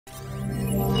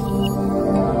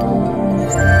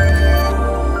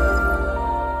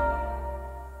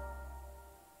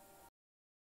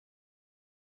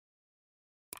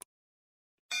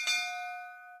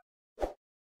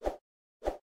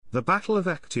The Battle of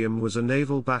Actium was a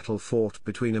naval battle fought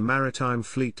between a maritime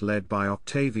fleet led by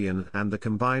Octavian and the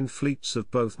combined fleets of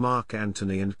both Mark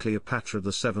Antony and Cleopatra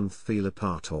VII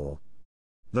Philopator.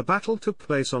 The battle took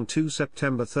place on 2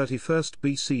 September 31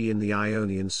 BC in the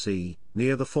Ionian Sea,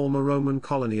 near the former Roman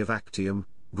colony of Actium,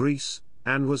 Greece,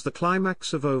 and was the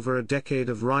climax of over a decade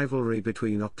of rivalry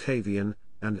between Octavian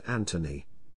and Antony.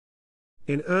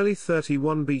 In early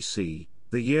 31 BC,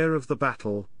 the year of the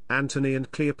battle, Antony and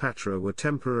Cleopatra were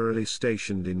temporarily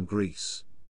stationed in Greece.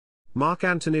 Mark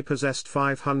Antony possessed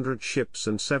 500 ships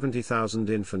and 70,000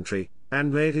 infantry,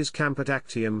 and made his camp at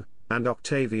Actium, and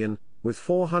Octavian, with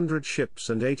 400 ships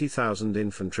and 80,000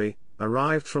 infantry,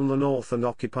 arrived from the north and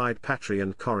occupied Patria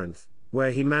and Corinth,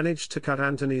 where he managed to cut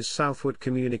Antony's southward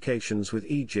communications with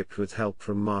Egypt with help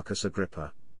from Marcus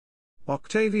Agrippa.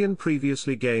 Octavian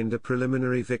previously gained a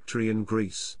preliminary victory in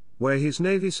Greece, where his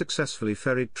navy successfully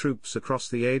ferried troops across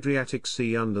the Adriatic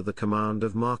Sea under the command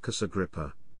of Marcus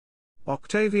Agrippa.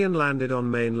 Octavian landed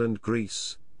on mainland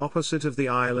Greece, opposite of the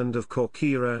island of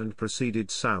Corcyra, and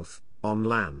proceeded south, on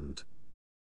land.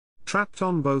 Trapped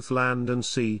on both land and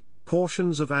sea,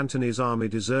 portions of Antony's army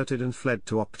deserted and fled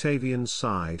to Octavian's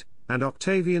side, and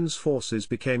Octavian's forces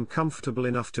became comfortable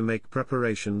enough to make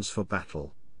preparations for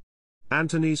battle.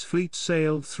 Antony's fleet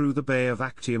sailed through the Bay of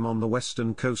Actium on the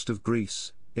western coast of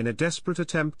Greece, in a desperate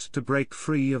attempt to break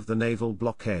free of the naval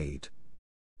blockade.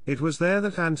 It was there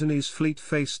that Antony's fleet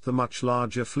faced the much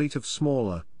larger fleet of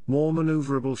smaller, more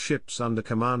maneuverable ships under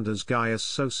commanders Gaius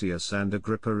Sosius and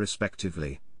Agrippa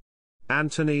respectively.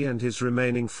 Antony and his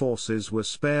remaining forces were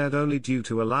spared only due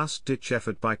to a last-ditch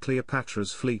effort by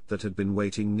Cleopatra's fleet that had been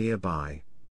waiting nearby.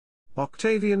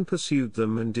 Octavian pursued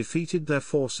them and defeated their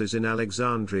forces in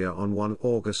Alexandria on 1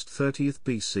 August 30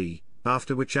 BC,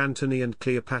 after which Antony and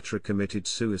Cleopatra committed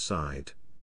suicide.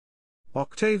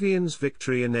 Octavian's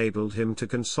victory enabled him to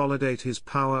consolidate his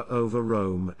power over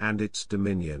Rome and its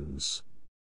dominions.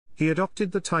 He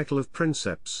adopted the title of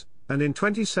Princeps, and in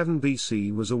 27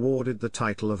 BC was awarded the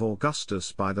title of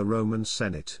Augustus by the Roman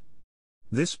Senate.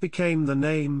 This became the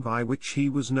name by which he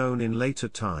was known in later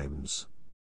times.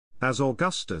 As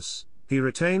Augustus, he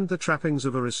retained the trappings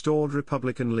of a restored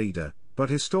republican leader, but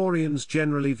historians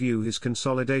generally view his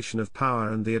consolidation of power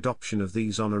and the adoption of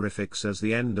these honorifics as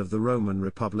the end of the Roman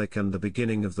Republic and the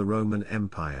beginning of the Roman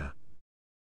Empire.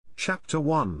 Chapter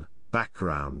 1,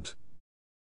 Background.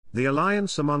 The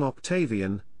alliance among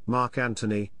Octavian, Mark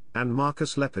Antony, and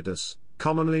Marcus Lepidus,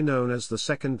 commonly known as the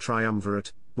Second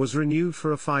Triumvirate, was renewed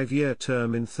for a 5-year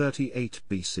term in 38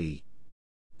 BC.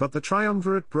 But the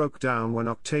triumvirate broke down when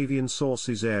Octavian saw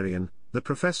Caesarion, the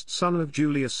professed son of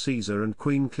Julius Caesar and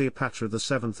Queen Cleopatra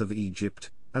VII of Egypt,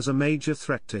 as a major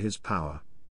threat to his power.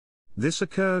 This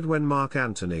occurred when Mark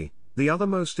Antony, the other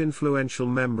most influential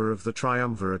member of the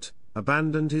triumvirate,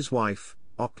 abandoned his wife,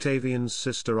 Octavian's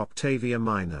sister Octavia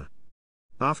Minor.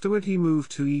 Afterward he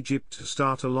moved to Egypt to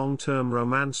start a long-term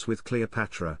romance with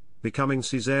Cleopatra, becoming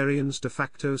Caesarion's de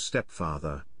facto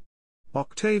stepfather.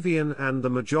 Octavian and the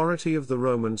majority of the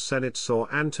Roman Senate saw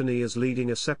Antony as leading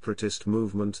a separatist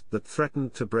movement that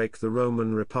threatened to break the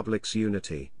Roman Republic's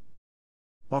unity.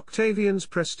 Octavian's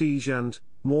prestige and,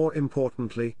 more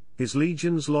importantly, his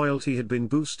legion's loyalty had been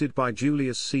boosted by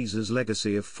Julius Caesar's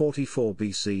legacy of 44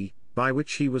 BC, by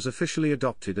which he was officially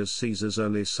adopted as Caesar's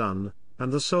only son,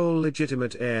 and the sole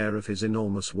legitimate heir of his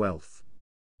enormous wealth.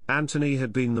 Antony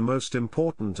had been the most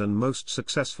important and most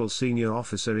successful senior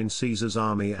officer in Caesar's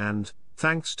army and,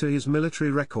 thanks to his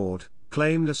military record,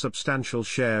 claimed a substantial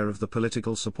share of the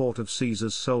political support of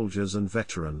Caesar's soldiers and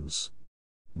veterans.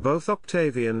 Both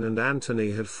Octavian and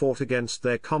Antony had fought against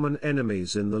their common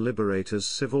enemies in the Liberators'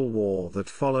 civil war that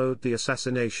followed the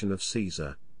assassination of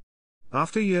Caesar.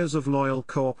 After years of loyal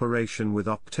cooperation with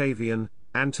Octavian,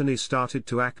 Antony started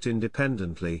to act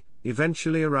independently,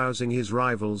 eventually arousing his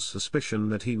rivals' suspicion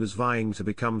that he was vying to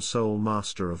become sole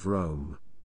master of Rome.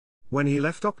 When he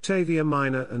left Octavia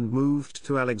Minor and moved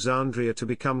to Alexandria to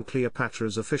become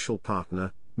Cleopatra's official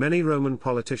partner, many Roman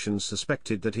politicians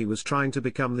suspected that he was trying to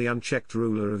become the unchecked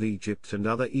ruler of Egypt and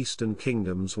other eastern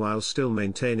kingdoms while still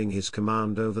maintaining his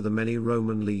command over the many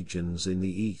Roman legions in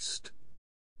the east.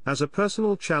 As a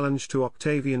personal challenge to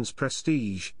Octavian's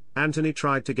prestige, Antony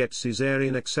tried to get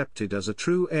Caesarion accepted as a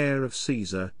true heir of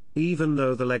Caesar, even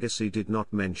though the legacy did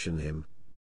not mention him.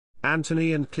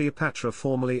 Antony and Cleopatra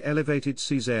formally elevated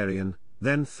Caesarion,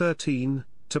 then 13,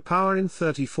 to power in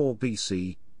 34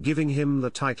 BC, giving him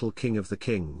the title King of the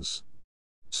Kings.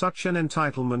 Such an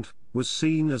entitlement was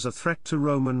seen as a threat to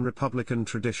Roman republican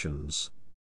traditions.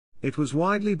 It was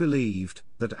widely believed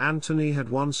that Antony had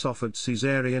once offered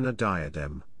Caesarion a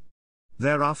diadem.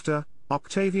 Thereafter,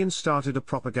 Octavian started a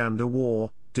propaganda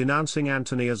war, denouncing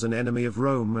Antony as an enemy of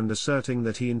Rome and asserting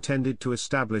that he intended to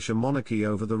establish a monarchy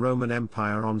over the Roman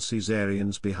Empire on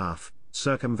Caesarion's behalf,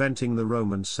 circumventing the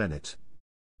Roman Senate.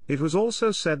 It was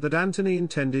also said that Antony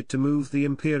intended to move the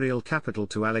imperial capital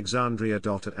to Alexandria.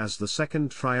 As the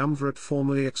second triumvirate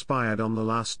formally expired on the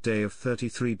last day of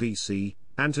 33 BC,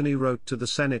 Antony wrote to the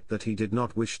Senate that he did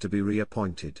not wish to be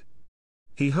reappointed.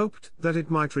 He hoped that it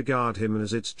might regard him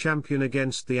as its champion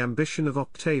against the ambition of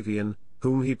Octavian,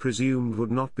 whom he presumed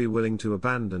would not be willing to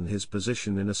abandon his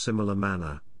position in a similar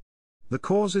manner. The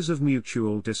causes of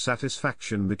mutual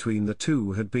dissatisfaction between the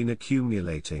two had been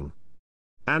accumulating.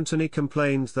 Antony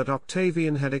complained that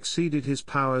Octavian had exceeded his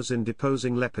powers in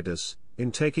deposing Lepidus,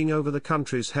 in taking over the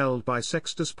countries held by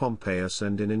Sextus Pompeius,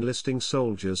 and in enlisting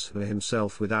soldiers for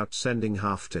himself without sending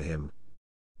half to him.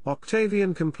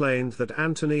 Octavian complained that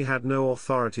Antony had no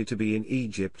authority to be in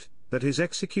Egypt, that his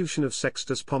execution of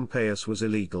Sextus Pompeius was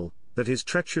illegal, that his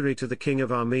treachery to the king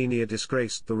of Armenia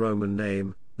disgraced the Roman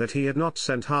name, that he had not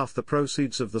sent half the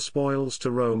proceeds of the spoils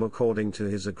to Rome according to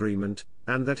his agreement,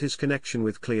 and that his connection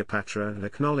with Cleopatra and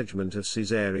acknowledgement of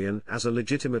Caesarion as a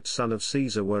legitimate son of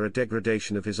Caesar were a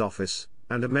degradation of his office,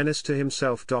 and a menace to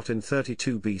himself. In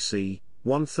 32 BC,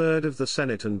 1/3 of the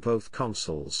Senate and both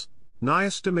consuls,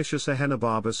 Gnaeus Domitius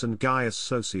Ahenobarbus and Gaius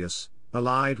Sosius,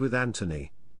 allied with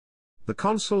Antony. The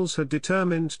consuls had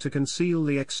determined to conceal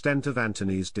the extent of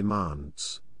Antony's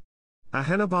demands.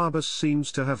 Ahenobarbus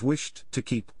seems to have wished to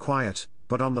keep quiet,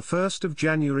 but on the 1st of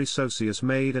January Sosius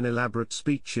made an elaborate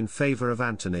speech in favor of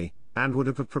Antony, and would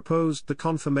have proposed the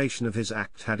confirmation of his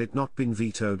act had it not been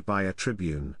vetoed by a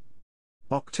tribune.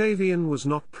 Octavian was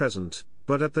not present,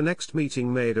 but at the next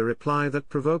meeting made a reply that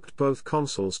provoked both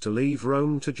consuls to leave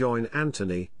Rome to join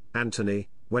Antony. Antony,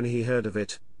 when he heard of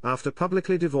it, after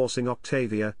publicly divorcing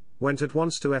Octavia, went at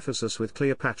once to Ephesus with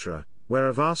Cleopatra, where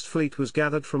a vast fleet was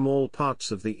gathered from all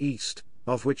parts of the east,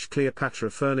 of which Cleopatra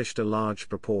furnished a large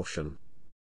proportion.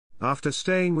 After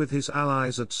staying with his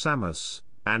allies at Samos,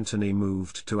 Antony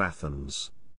moved to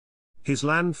Athens. His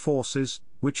land forces,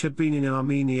 which had been in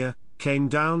Armenia, came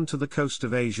down to the coast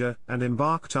of Asia and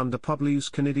embarked under Publius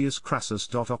Canidius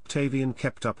Crassus. Octavian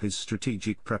kept up his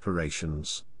strategic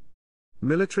preparations.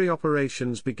 Military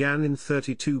operations began in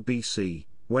 32 BC,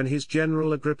 when his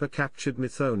general Agrippa captured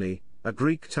Methone, a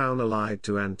Greek town allied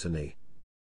to Antony.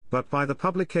 But by the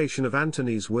publication of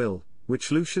Antony's will,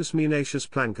 which Lucius Munacius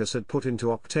Plancus had put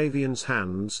into Octavian's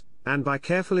hands, and by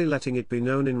carefully letting it be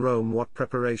known in Rome what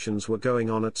preparations were going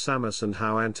on at Samos and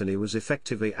how Antony was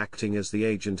effectively acting as the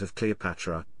agent of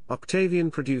Cleopatra, Octavian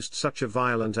produced such a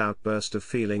violent outburst of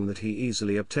feeling that he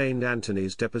easily obtained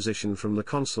Antony's deposition from the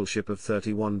consulship of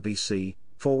 31 BC,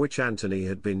 for which Antony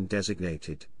had been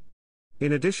designated.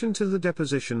 In addition to the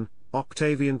deposition,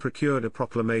 Octavian procured a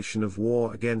proclamation of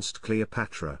war against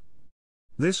Cleopatra.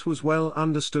 This was well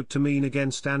understood to mean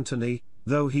against Antony,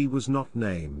 though he was not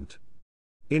named.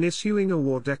 In issuing a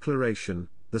war declaration,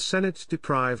 the Senate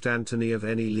deprived Antony of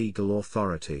any legal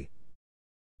authority.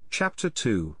 Chapter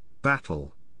 2,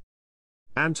 Battle.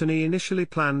 Antony initially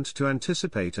planned to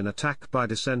anticipate an attack by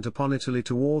descent upon Italy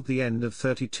toward the end of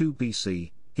 32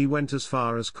 BC, he went as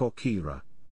far as Corcyra.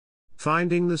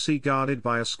 Finding the sea guarded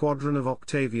by a squadron of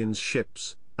Octavian's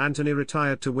ships, Antony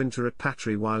retired to winter at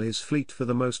Patri while his fleet for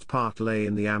the most part lay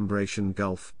in the Ambracian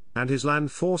Gulf, and his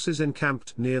land forces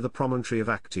encamped near the promontory of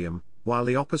Actium, while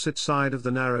the opposite side of the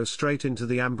narrow strait into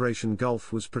the Ambracian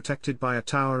Gulf was protected by a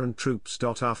tower and troops.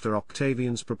 After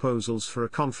Octavian's proposals for a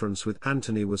conference with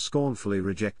Antony were scornfully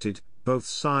rejected, both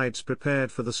sides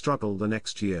prepared for the struggle the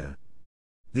next year.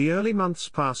 The early months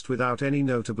passed without any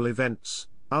notable events,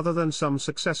 other than some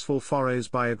successful forays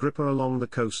by Agrippa along the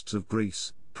coasts of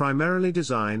Greece, primarily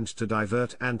designed to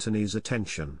divert Antony's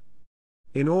attention.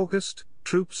 In August,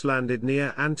 troops landed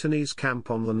near Antony's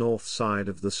camp on the north side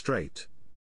of the strait.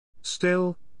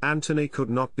 Still, Antony could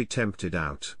not be tempted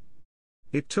out.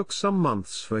 It took some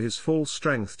months for his full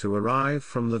strength to arrive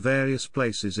from the various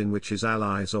places in which his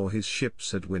allies or his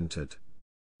ships had wintered.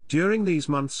 During these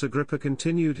months Agrippa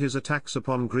continued his attacks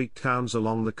upon Greek towns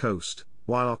along the coast,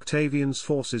 while Octavian's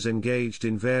forces engaged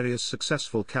in various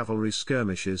successful cavalry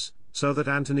skirmishes, so that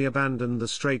Antony abandoned the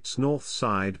strait's north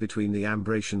side between the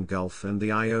Ambracian Gulf and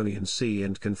the Ionian Sea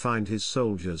and confined his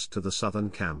soldiers to the southern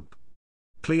camp.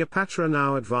 Cleopatra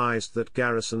now advised that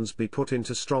garrisons be put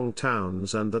into strong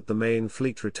towns and that the main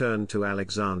fleet return to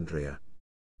Alexandria.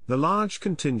 The large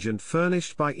contingent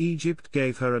furnished by Egypt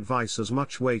gave her advice as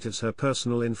much weight as her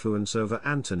personal influence over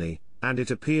Antony, and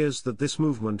it appears that this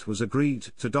movement was agreed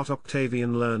to.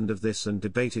 Octavian learned of this and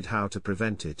debated how to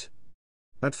prevent it.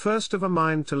 At first of a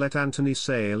mind to let Antony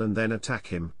sail and then attack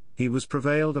him, he was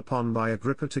prevailed upon by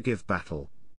Agrippa to give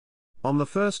battle. On the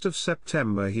 1st of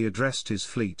September he addressed his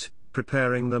fleet,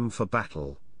 preparing them for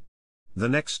battle. The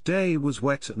next day was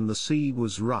wet and the sea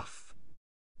was rough.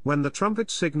 When the trumpet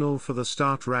signal for the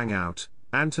start rang out,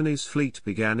 Antony's fleet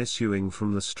began issuing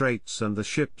from the straits and the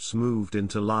ships moved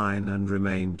into line and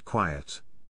remained quiet.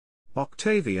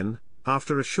 Octavian,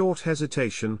 after a short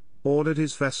hesitation, ordered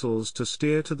his vessels to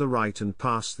steer to the right and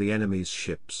pass the enemy's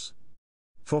ships.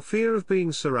 For fear of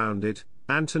being surrounded,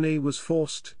 Antony was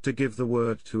forced to give the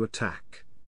word to attack.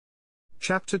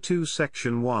 Chapter 2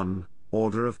 Section 1,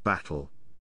 Order of Battle.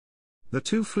 The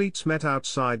two fleets met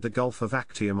outside the Gulf of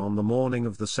Actium on the morning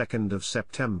of the 2nd of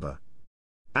September.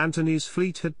 Antony's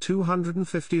fleet had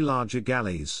 250 larger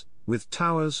galleys, with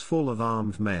towers full of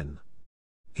armed men.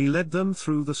 He led them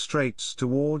through the straits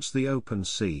towards the open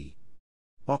sea.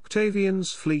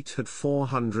 Octavian's fleet had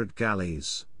 400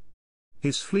 galleys.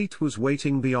 His fleet was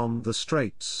waiting beyond the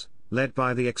straits, led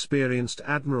by the experienced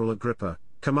Admiral Agrippa,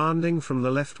 commanding from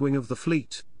the left wing of the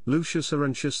fleet, Lucius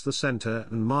Arruntius the center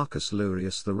and Marcus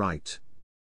Lurius the right.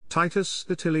 Titus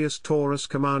Atilius Taurus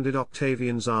commanded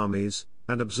Octavian's armies,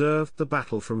 and observed the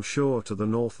battle from shore to the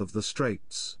north of the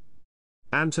straits.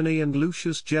 Antony and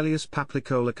Lucius Gellius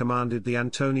Paplicola commanded the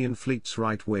Antonian fleet's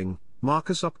right wing,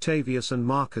 Marcus Octavius and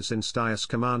Marcus Anstius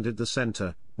commanded the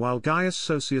center, while Gaius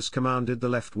Sosius commanded the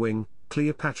left wing.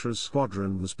 Cleopatra's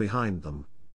squadron was behind them.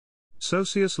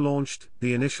 Sosius launched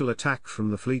the initial attack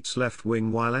from the fleet's left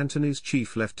wing while Antony's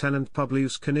chief lieutenant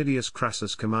Publius Canidius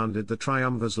Crassus commanded the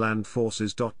triumvir's land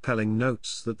forces. Pelling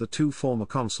notes that the two former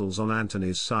consuls on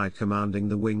Antony's side commanding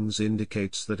the wings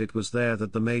indicates that it was there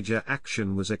that the major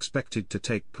action was expected to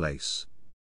take place.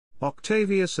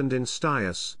 Octavius and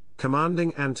Anstius,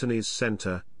 commanding Antony's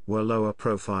center, were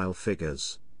lower-profile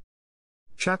figures.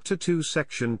 Chapter 2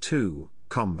 Section 2,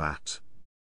 Combat.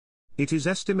 It is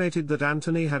estimated that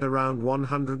Antony had around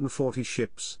 140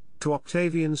 ships, to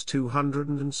Octavian's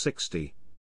 260.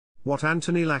 What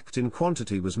Antony lacked in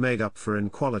quantity was made up for in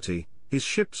quality. His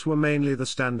ships were mainly the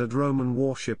standard Roman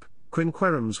warship,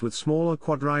 quinqueremes with smaller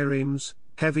quadriremes,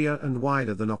 heavier and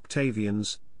wider than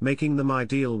Octavian's, making them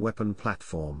ideal weapon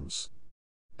platforms.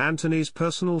 Antony's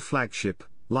personal flagship,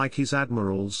 like his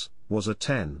admirals, was a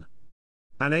 10.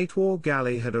 An 8-war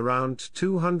galley had around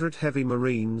 200 heavy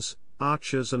marines,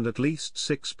 archers and at least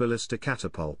 6 ballista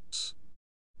catapults.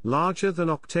 Larger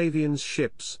than Octavian's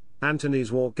ships,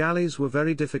 Antony's war galleys were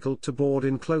very difficult to board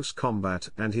in close combat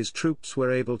and his troops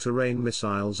were able to rain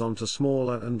missiles onto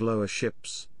smaller and lower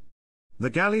ships.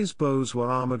 The galleys' bows were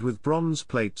armored with bronze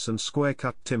plates and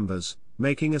square-cut timbers,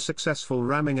 making a successful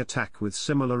ramming attack with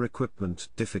similar equipment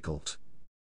difficult.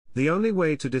 The only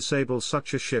way to disable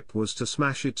such a ship was to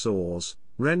smash its oars,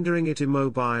 rendering it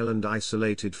immobile and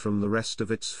isolated from the rest of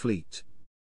its fleet.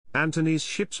 Antony's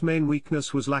ship's main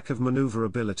weakness was lack of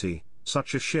maneuverability.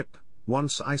 Such a ship,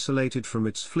 once isolated from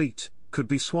its fleet, could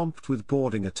be swamped with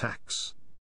boarding attacks.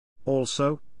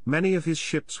 Also, many of his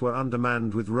ships were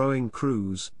undermanned with rowing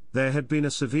crews. There had been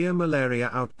a severe malaria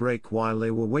outbreak while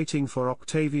they were waiting for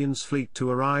Octavian's fleet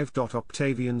to arrive.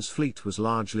 Octavian's fleet was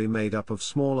largely made up of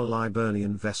smaller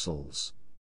Liburnian vessels.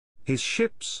 His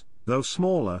ships, though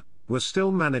smaller, were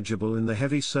still manageable in the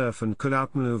heavy surf and could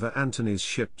outmaneuver Antony's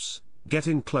ships, get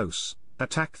in close,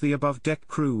 attack the above-deck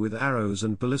crew with arrows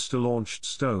and ballista-launched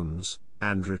stones,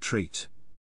 and retreat.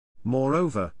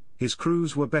 Moreover, his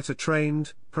crews were better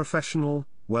trained, professional,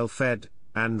 well-fed,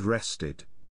 and rested.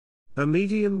 A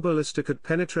medium ballista could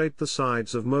penetrate the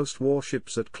sides of most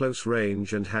warships at close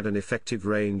range and had an effective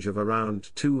range of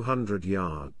around 200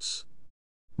 yards.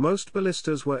 Most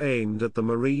ballistas were aimed at the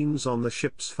marines on the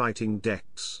ship's fighting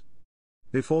decks.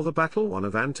 Before the battle, one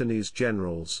of Antony's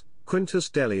generals, Quintus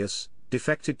Dellius,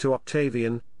 defected to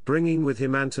Octavian, bringing with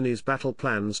him Antony's battle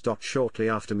plans. Shortly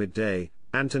after midday,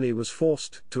 Antony was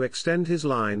forced to extend his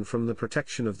line from the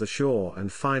protection of the shore and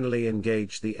finally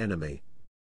engage the enemy.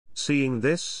 Seeing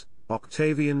this,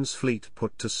 Octavian's fleet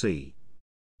put to sea.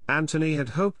 Antony had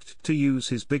hoped to use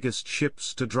his biggest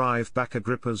ships to drive back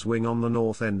Agrippa's wing on the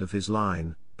north end of his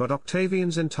line, but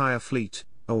Octavian's entire fleet,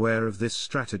 aware of this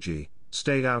strategy,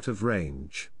 stayed out of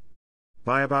range.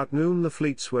 By about noon the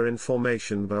fleets were in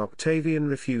formation but Octavian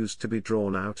refused to be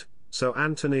drawn out, so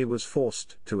Antony was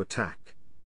forced to attack.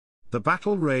 The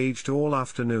battle raged all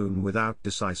afternoon without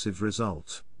decisive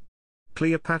result.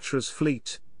 Cleopatra's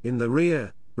fleet, in the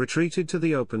rear, retreated to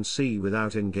the open sea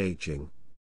without engaging.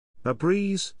 A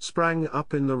breeze sprang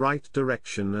up in the right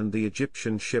direction and the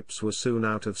Egyptian ships were soon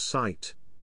out of sight.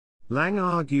 Lang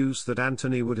argues that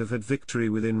Antony would have had victory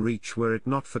within reach were it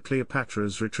not for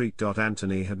Cleopatra's retreat.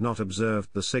 Antony had not observed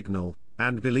the signal,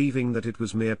 and believing that it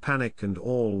was mere panic and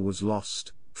all was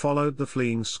lost, followed the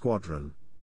fleeing squadron.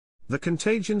 The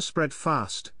contagion spread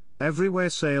fast, Everywhere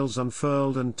sails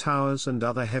unfurled and towers and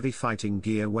other heavy fighting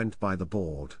gear went by the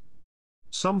board.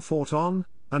 Some fought on,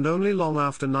 and only long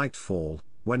after nightfall,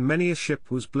 when many a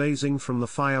ship was blazing from the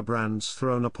firebrands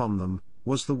thrown upon them,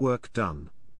 was the work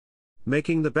done.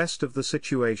 Making the best of the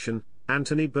situation,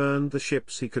 Antony burned the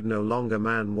ships he could no longer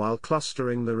man while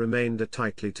clustering the remainder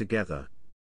tightly together.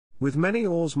 With many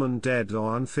oarsmen dead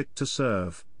or unfit to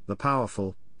serve, the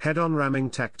powerful, head-on ramming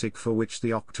tactic for which the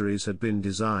octaries had been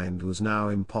designed was now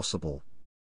impossible.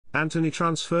 Antony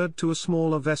transferred to a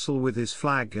smaller vessel with his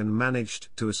flag and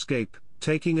managed to escape,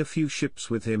 taking a few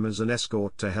ships with him as an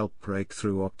escort to help break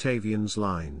through Octavian's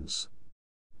lines.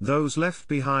 Those left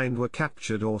behind were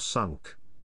captured or sunk.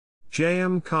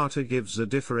 J.M. Carter gives a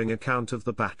differing account of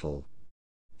the battle.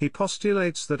 He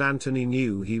postulates that Antony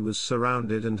knew he was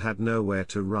surrounded and had nowhere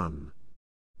to run.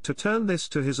 To turn this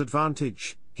to his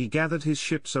advantage, he gathered his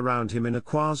ships around him in a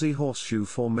quasi-horseshoe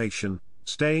formation,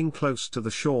 staying close to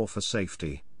the shore for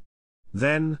safety.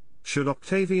 Then, should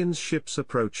Octavian's ships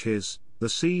approach his, the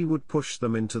sea would push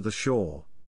them into the shore.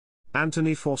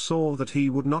 Antony foresaw that he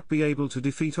would not be able to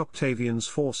defeat Octavian's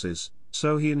forces,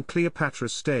 so he and Cleopatra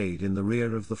stayed in the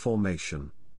rear of the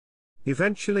formation.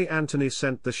 Eventually Antony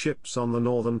sent the ships on the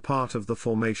northern part of the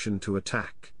formation to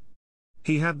attack.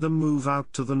 He had them move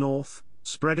out to the north,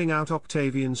 spreading out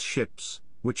Octavian's ships,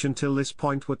 which until this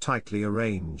point were tightly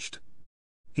arranged.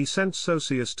 He sent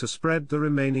Sosius to spread the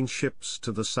remaining ships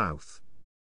to the south.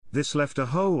 This left a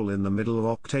hole in the middle of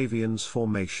Octavian's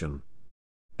formation.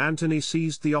 Antony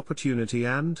seized the opportunity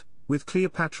and, with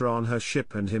Cleopatra on her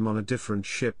ship and him on a different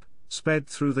ship, sped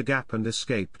through the gap and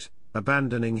escaped,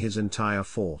 abandoning his entire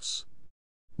force.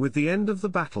 With the end of the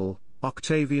battle,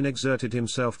 Octavian exerted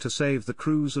himself to save the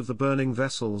crews of the burning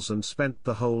vessels and spent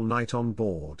the whole night on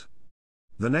board.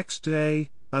 The next day,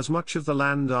 as much of the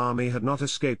land army had not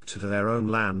escaped to their own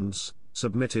lands,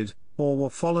 submitted, or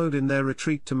were followed in their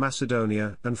retreat to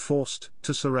Macedonia and forced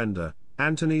to surrender,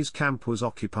 Antony's camp was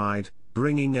occupied,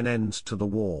 bringing an end to the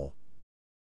war.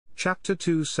 Chapter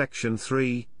 2 Section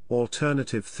 3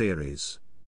 Alternative Theories.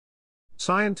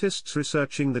 Scientists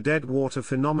researching the dead water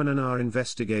phenomenon are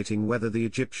investigating whether the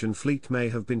Egyptian fleet may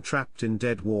have been trapped in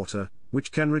dead water,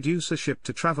 which can reduce a ship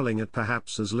to traveling at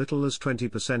perhaps as little as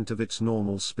 20% of its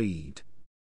normal speed.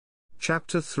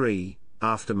 Chapter 3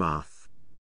 Aftermath.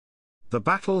 The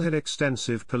battle had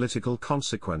extensive political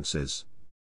consequences.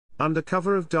 Under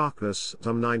cover of darkness,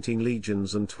 some 19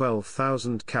 legions and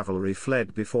 12,000 cavalry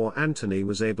fled before Antony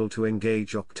was able to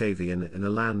engage Octavian in a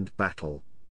land battle.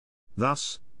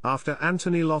 Thus, after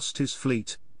Antony lost his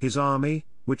fleet, his army,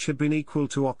 which had been equal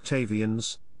to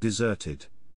Octavian's, deserted.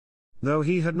 Though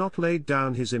he had not laid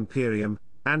down his imperium,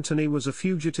 Antony was a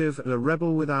fugitive and a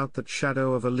rebel without that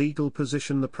shadow of a legal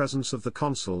position the presence of the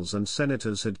consuls and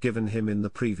senators had given him in the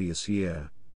previous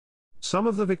year. Some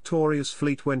of the victorious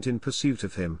fleet went in pursuit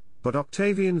of him, but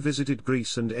Octavian visited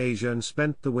Greece and Asia and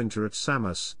spent the winter at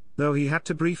Samos, though he had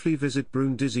to briefly visit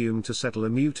Brundisium to settle a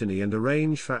mutiny and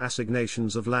arrange for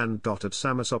assignations of land. At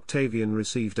Samos Octavian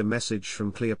received a message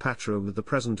from Cleopatra with the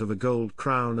present of a gold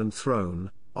crown and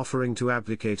throne, offering to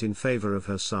abdicate in favor of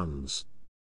her sons.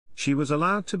 She was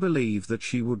allowed to believe that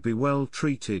she would be well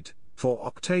treated, for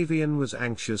Octavian was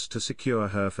anxious to secure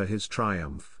her for his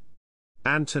triumph.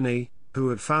 Antony, who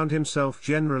had found himself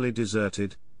generally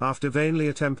deserted, after vainly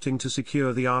attempting to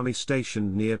secure the army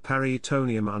stationed near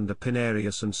Paraetonium under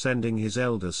Pinarius and sending his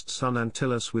eldest son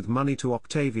Antyllus with money to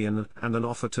Octavian and an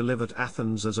offer to live at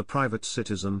Athens as a private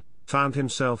citizen, found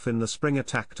himself in the spring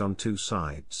attacked on two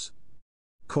sides.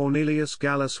 Cornelius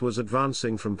Gallus was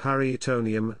advancing from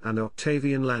Paraetonium and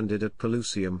Octavian landed at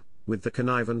Pelusium, with the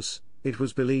connivance, it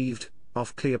was believed,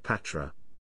 of Cleopatra.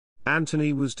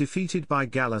 Antony was defeated by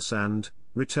Gallus and,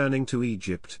 returning to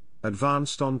Egypt,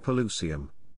 advanced on Pelusium.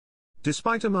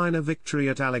 Despite a minor victory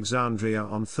at Alexandria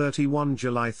on 31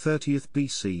 July 30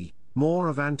 BC, more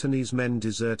of Antony's men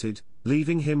deserted,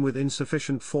 leaving him with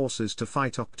insufficient forces to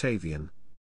fight Octavian.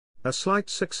 A slight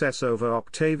success over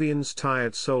Octavian's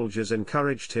tired soldiers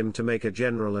encouraged him to make a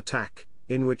general attack,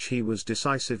 in which he was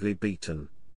decisively beaten.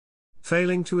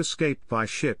 Failing to escape by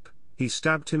ship, he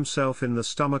stabbed himself in the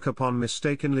stomach upon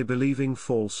mistakenly believing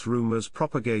false rumors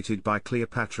propagated by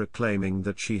Cleopatra claiming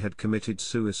that she had committed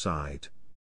suicide.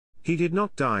 He did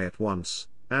not die at once,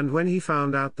 and when he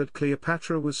found out that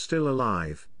Cleopatra was still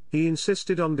alive, he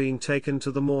insisted on being taken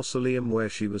to the mausoleum where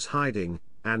she was hiding,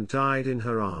 and died in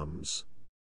her arms.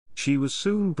 She was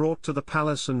soon brought to the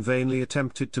palace and vainly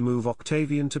attempted to move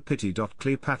Octavian to pity.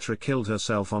 Cleopatra killed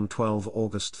herself on 12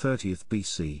 August 30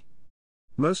 BC.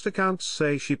 Most accounts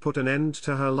say she put an end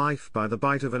to her life by the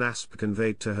bite of an asp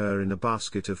conveyed to her in a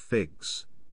basket of figs.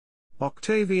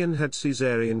 Octavian had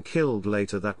Caesarion killed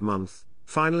later that month,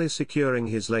 finally securing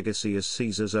his legacy as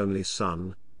Caesar's only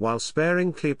son, while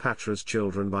sparing Cleopatra's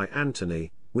children by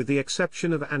Antony, with the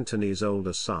exception of Antony's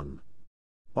older son.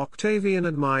 Octavian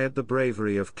admired the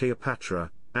bravery of Cleopatra,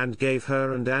 and gave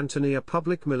her and Antony a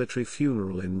public military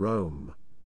funeral in Rome.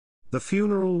 The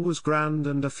funeral was grand,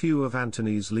 and a few of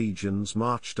Antony's legions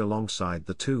marched alongside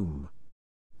the tomb.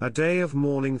 A day of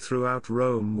mourning throughout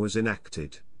Rome was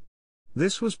enacted.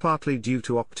 This was partly due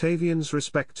to Octavian's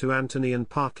respect to Antony and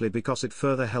partly because it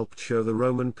further helped show the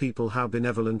Roman people how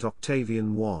benevolent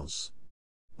Octavian was.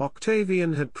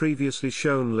 Octavian had previously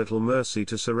shown little mercy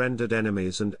to surrendered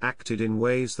enemies and acted in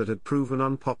ways that had proven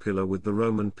unpopular with the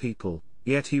Roman people,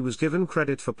 yet he was given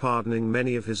credit for pardoning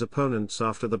many of his opponents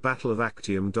after the Battle of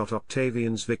Actium.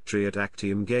 Octavian's victory at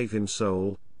Actium gave him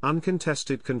sole,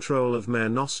 uncontested control of Mare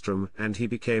Nostrum, and he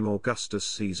became Augustus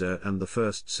Caesar and the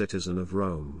first citizen of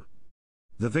Rome.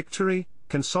 The victory,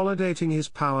 consolidating his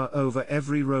power over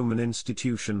every Roman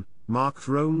institution, marked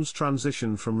Rome's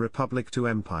transition from republic to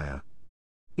empire.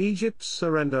 Egypt's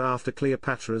surrender after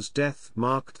Cleopatra's death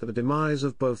marked the demise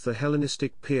of both the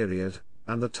Hellenistic period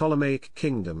and the Ptolemaic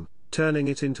kingdom, turning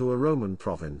it into a Roman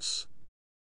province.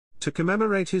 To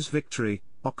commemorate his victory,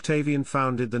 Octavian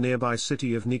founded the nearby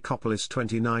city of Nicopolis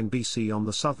 29 BC on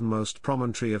the southernmost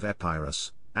promontory of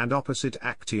Epirus, and opposite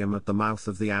Actium at the mouth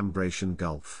of the Ambracian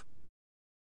Gulf.